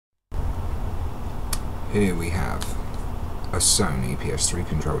Here we have a Sony PS3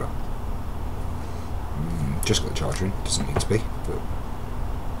 controller. Just got the charger in, doesn't need to be, but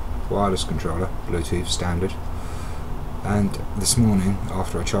wireless controller, Bluetooth standard. And this morning,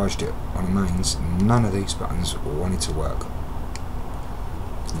 after I charged it on the mains, none of these buttons wanted to work.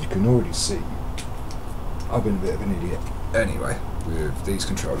 You can already see I've been a bit of an idiot anyway with these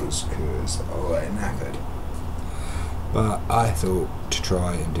controllers because I'm knackered. But I thought to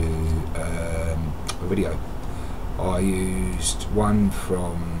try and do a video. I used one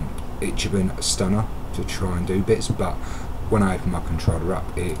from Ichiban Stunner to try and do bits, but when I opened my controller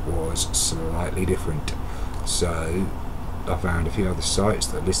up it was slightly different. So I found a few other sites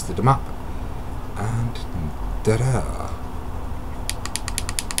that listed them up, and ta-da!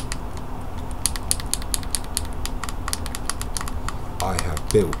 I have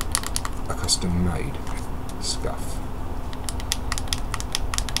built a custom made SCUF.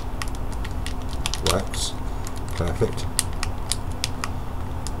 Works perfect,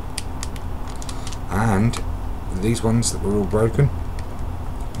 and these ones that were all broken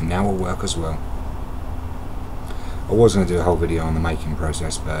now will work as well. I was going to do a whole video on the making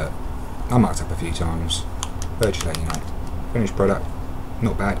process, but I mucked up a few times. But just let you know, finished product,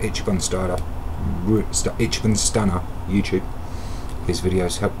 not bad. Ichiban Stunner YouTube. His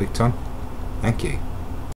videos help big time. Thank you.